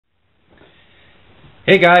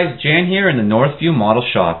Hey guys, Jan here in the Northview Model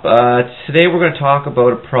Shop. Today we're going to talk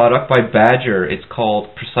about a product by Badger. It's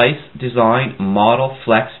called Precise Design Model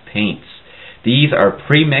Flex Paints. These are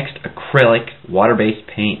pre-mixed acrylic water-based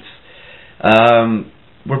paints.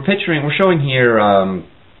 We're showing here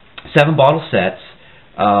 7 bottle sets,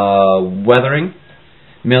 weathering,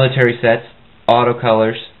 military sets, auto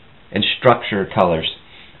colors, and structure colors.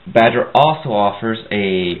 Badger also offers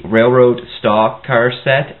a railroad stock car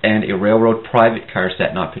set and a railroad private car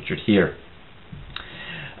set, not pictured here.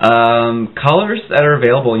 Colors that are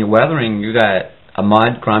available in your weathering: you got a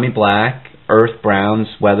mud, grimy black, earth browns,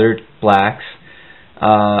 weathered blacks.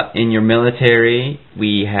 In your military,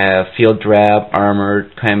 we have field drab,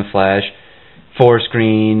 armored, camouflage, forest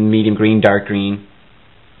green, medium green, dark green.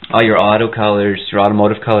 All your auto colors, your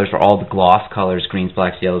automotive colors are all the gloss colors: greens,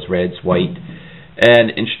 blacks, yellows, reds, white.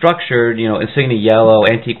 And in structured, insignia yellow,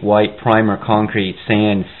 antique white, primer, concrete,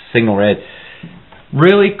 sand, signal red.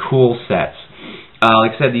 Really cool sets.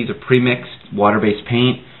 Like I said, these are pre-mixed water-based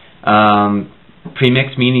paint.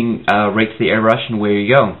 Pre-mixed meaning right to the airbrush and away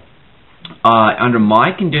you go. Under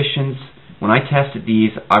my conditions, when I tested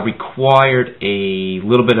these, I required a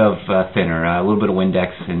little bit of thinner, a little bit of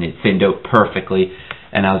Windex, and it thinned out perfectly.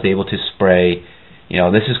 And I was able to spray,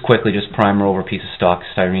 this is quickly just primer over a piece of stock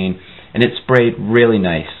styrene. And it sprayed really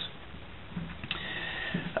nice.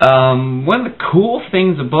 One of the cool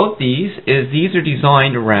things about these is these are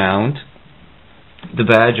designed around the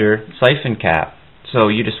Badger siphon cap. So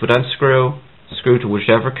you just would unscrew, screw to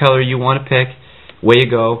whichever color you want to pick, away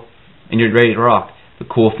you go, and you're ready to rock. The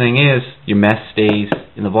cool thing is your mess stays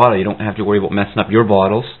in the bottle. You don't have to worry about messing up your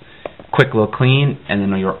bottles. Quick little clean, and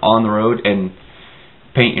then you're on the road and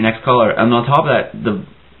paint your next color. And on top of that,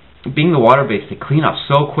 being the water-based, they clean up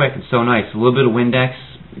so quick and so nice. A little bit of Windex,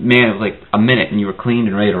 man, it was like a minute and you were cleaned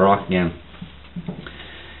and ready to rock again.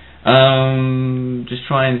 Just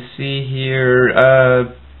trying to see here.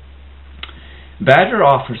 Badger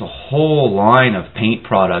offers a whole line of paint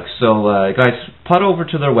products. So guys, put over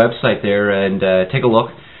to their website there and take a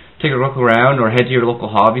look. Take a look around, or head to your local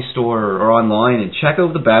hobby store or online and check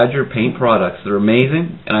out the Badger paint products. They're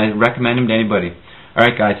amazing and I recommend them to anybody.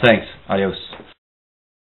 Alright guys, thanks. Adios.